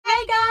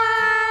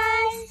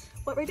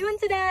we doing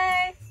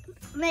today?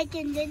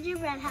 Making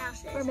gingerbread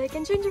houses. We're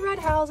making gingerbread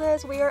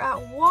houses. We are at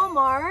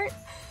Walmart.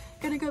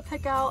 Gonna go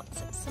pick out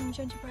some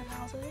gingerbread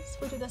houses.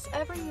 We do this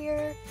every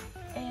year,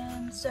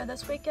 and so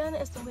this weekend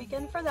is the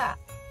weekend for that.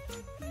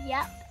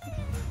 Yep.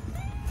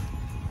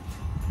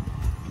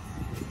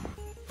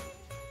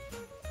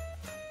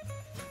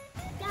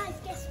 Guys,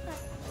 guess what?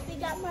 We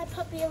got my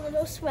puppy a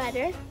little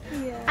sweater.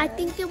 Yeah. I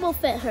think it will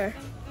fit her.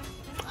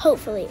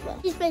 Hopefully it will.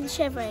 She's been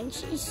shivering.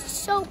 She's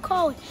so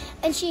cold,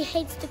 and she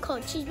hates the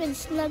cold. She's been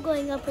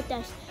snuggling up with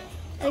us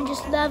and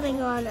just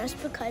loving on us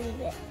because of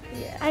it.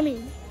 Yeah. I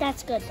mean,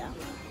 that's good though.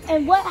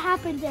 And what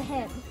happened to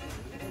him?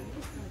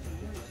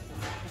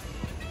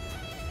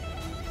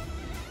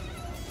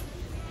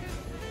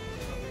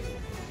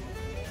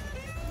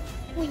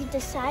 We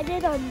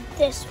decided on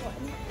this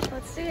one.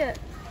 Let's see it.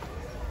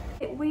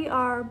 We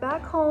are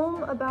back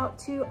home about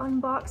to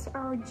unbox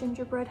our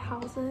gingerbread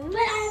houses. But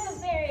I have a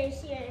very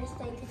serious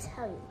thing to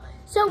tell you.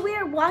 So we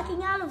are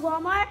walking out of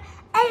Walmart,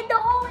 and the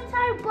whole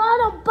entire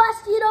bottle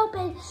busted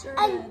open,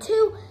 and did.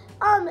 two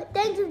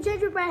things of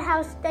gingerbread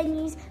house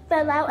thingies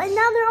fell out, and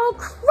now they're all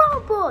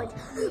crumbled.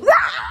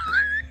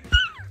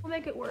 We'll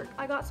make it work.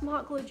 I got some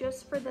hot glue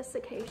just for this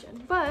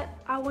occasion, but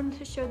I wanted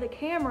to show the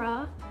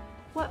camera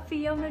what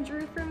Fiona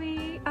drew for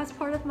me as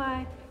part of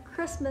my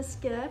Christmas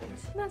gift.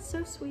 Isn't that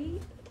so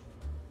sweet?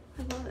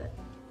 I love it.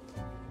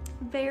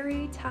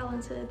 Very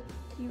talented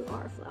you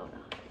are, Fiona.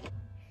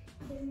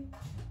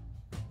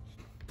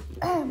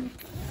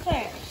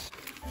 First,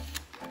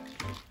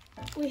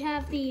 we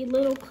have the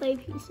little clay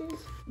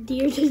pieces.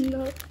 Deer does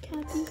not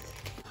happy.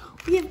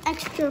 We have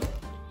extra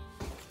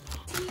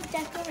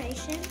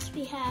decorations.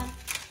 We have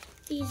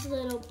these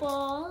little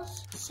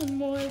balls, some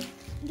more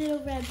little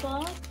red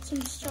balls,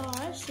 some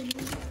stars, some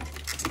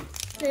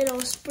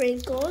little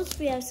sprinkles.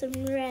 We have some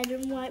red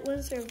and white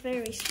ones. They're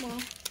very small.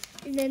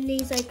 And then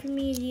these like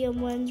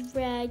medium ones,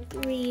 red,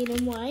 green,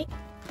 and white.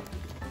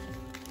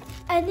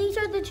 And these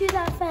are the two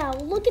that fell.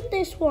 Look at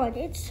this one.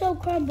 It's so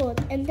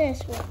crumbled. And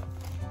this one.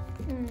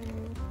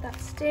 That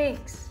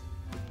stinks.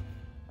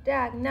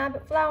 Dag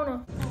nabbit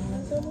Fiona.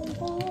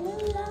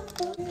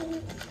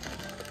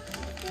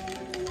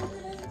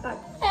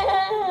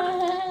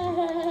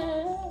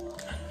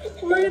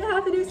 We're gonna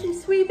have to do some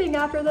sweeping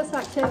after this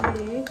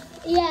activity.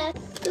 Yeah.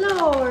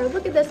 Lord,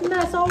 look at this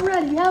mess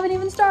already. You haven't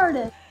even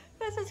started.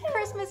 This is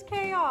Christmas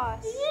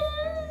chaos.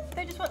 Yeah.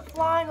 They just went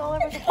flying all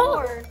over the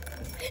floor.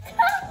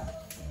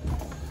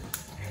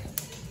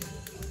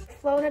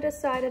 Fiona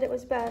decided it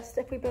was best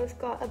if we both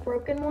got a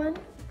broken one,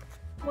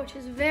 which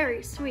is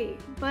very sweet,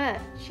 but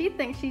she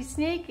thinks she's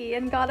sneaky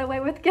and got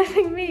away with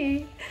giving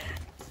me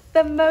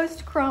the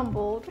most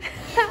crumbled.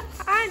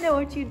 I know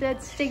what you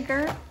did,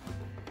 stinker.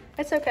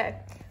 It's okay.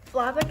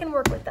 Flava can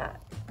work with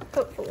that,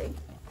 hopefully.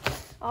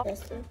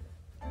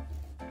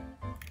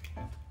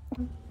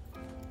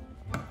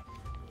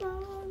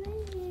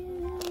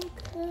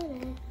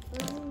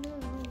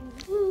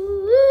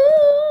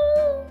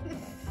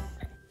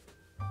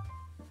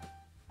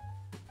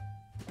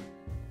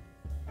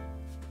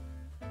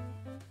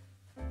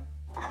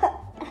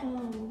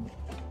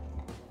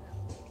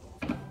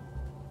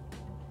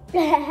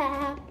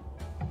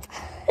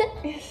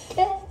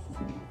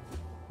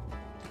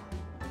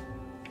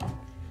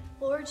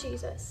 Lord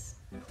Jesus,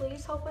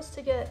 please help us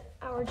to get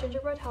our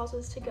gingerbread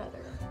houses together.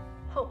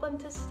 Help them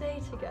to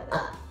stay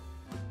together.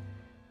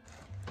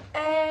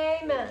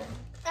 Amen.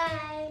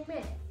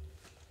 Amen.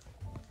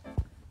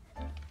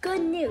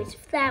 Good news.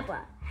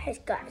 Flava has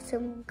got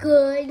some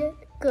good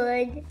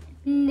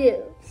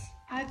news.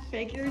 I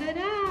figured it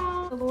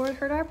out. The Lord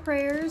heard our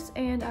prayers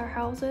and our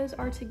houses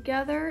are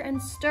together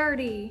and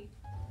sturdy.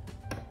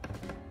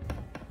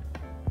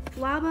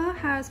 Flava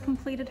has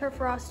completed her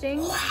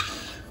frosting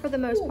for the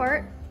most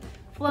part.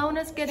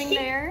 Flona's getting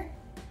there.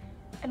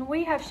 And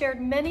we have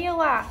shared many a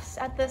laughs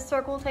at this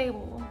circle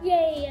table.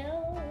 Yay.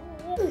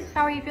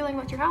 How are you feeling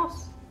with your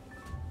house?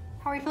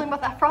 How are you feeling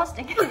about that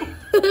frosting?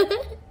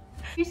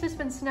 She's just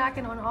been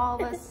snacking on all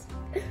this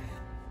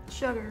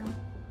sugar.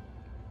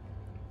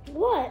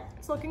 What?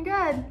 It's looking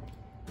good.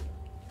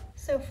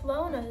 So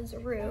Flona's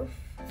roof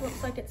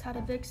looks like it's had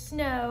a big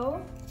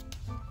snow.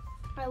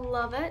 I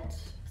love it.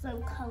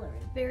 Some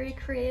coloring. Very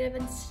creative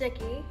and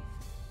sticky.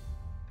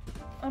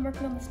 I'm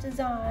working on this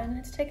design.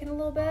 It's taken a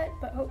little bit,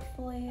 but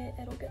hopefully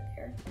it'll get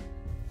there.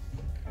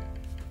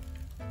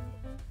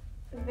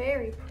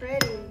 Very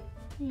pretty.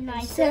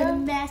 Nice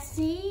and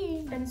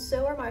messy. And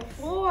so are my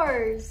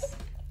floors.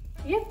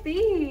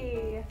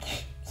 Yippee!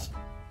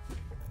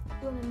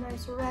 Doing a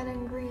nice red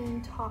and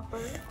green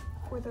topper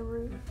for the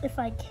roof. If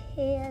I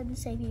can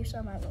save you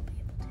some, I will be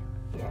able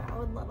to. Yeah, I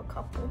would love a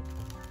couple.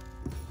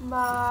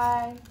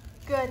 My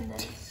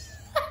goodness.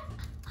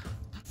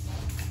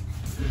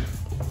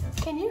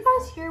 Can you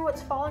guys hear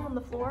what's falling on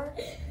the floor?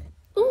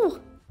 Ooh.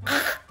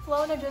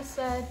 Fiona just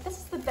said, "This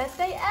is the best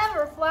day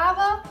ever,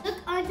 Flava." Look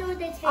under the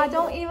table. I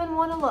don't even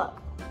want to look.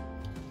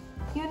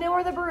 You know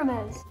where the broom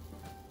is.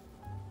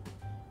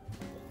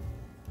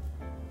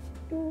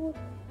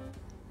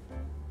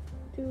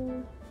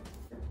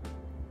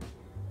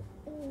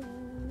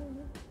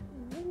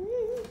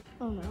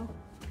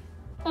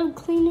 I'm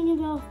cleaning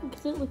it off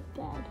because it looks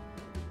bad.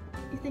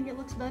 You think it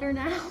looks better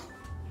now?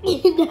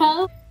 You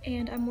know?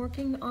 And I'm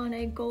working on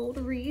a gold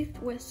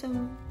wreath with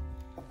some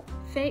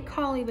fake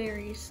holly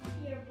berries.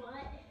 Your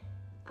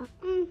butt.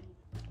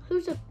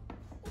 Who's a...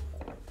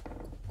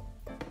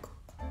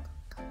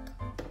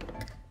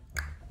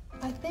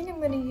 I think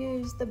I'm gonna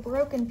use the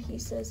broken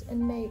pieces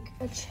and make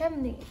a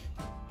chimney.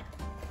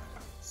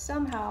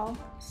 Somehow,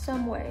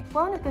 some way.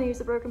 Well, I'm just gonna use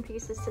the broken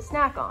pieces to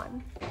snack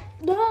on.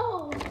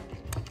 No!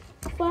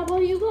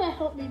 Baba, you gotta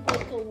help me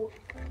make a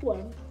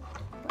one.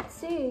 Let's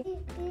see.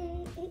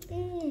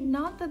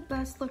 Not the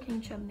best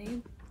looking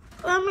chimney.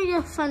 Let me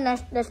just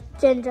finish this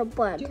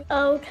gingerbread.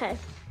 Okay.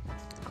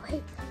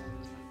 Wait,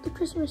 the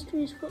Christmas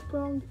tree is flipped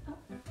wrong.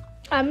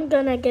 I'm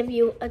gonna give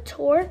you a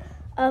tour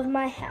of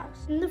my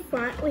house. In the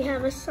front, we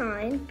have a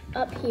sign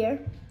up here.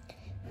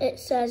 It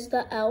says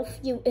the elf.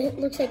 It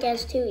looks like it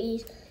has two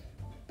E's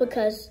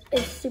because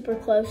it's super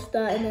close,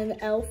 the and then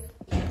the elf.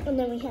 And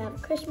then we have a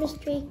Christmas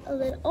tree, a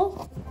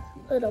little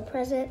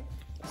present,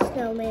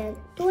 snowman,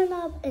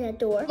 doorknob, and a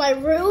door. My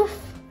roof,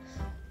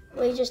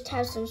 we just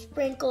have some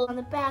sprinkles. On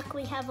the back,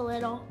 we have a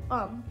little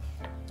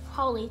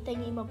holly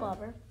thingy above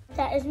her.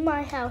 That is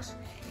my house.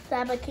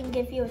 Baba can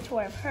give you a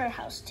tour of her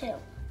house too.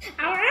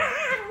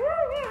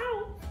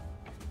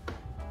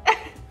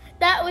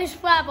 That was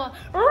Baba.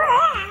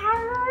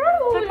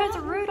 Because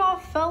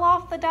Rudolph fell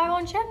off the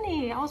daggone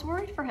chimney. I was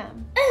worried for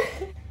him.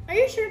 Are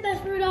you sure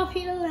that's Rudolph?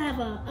 He doesn't have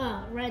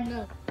a red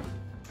nose.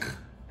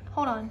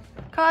 Hold on.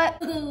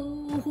 Cut.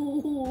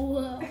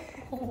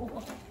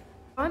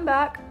 I'm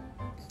back.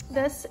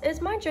 This is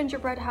my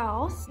gingerbread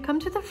house. Come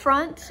to the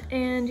front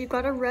and you've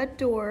got a red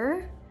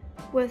door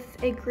with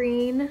a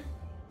green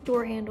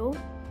door handle.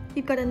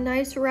 You've got a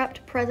nice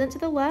wrapped present to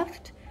the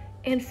left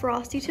and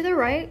Frosty to the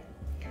right.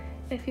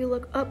 If you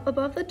look up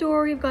above the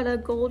door, you've got a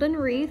golden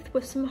wreath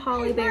with some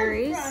holly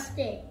berries.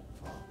 Frosty.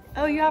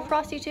 Oh, you have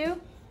Frosty too?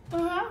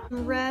 Uh-huh.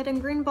 Red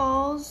and green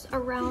balls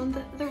around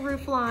the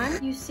roof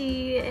line. You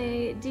see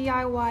a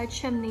DIY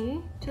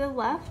chimney to the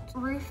left.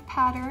 Roof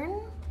pattern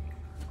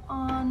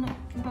on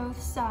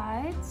both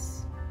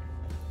sides.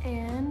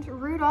 And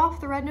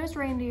Rudolph the red-nosed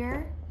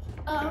reindeer.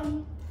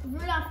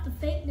 Rudolph the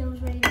fake nose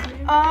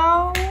reindeer.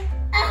 Oh,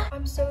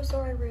 I'm so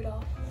sorry,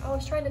 Rudolph. I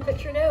was trying to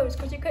fix your nose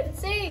because you couldn't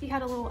see. He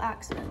had a little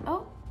accident.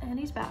 Oh, and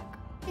he's back.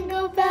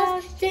 Jingle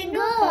bells,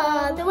 jingle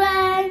all the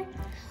way.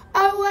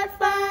 Oh, what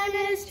fun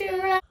it is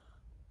to ride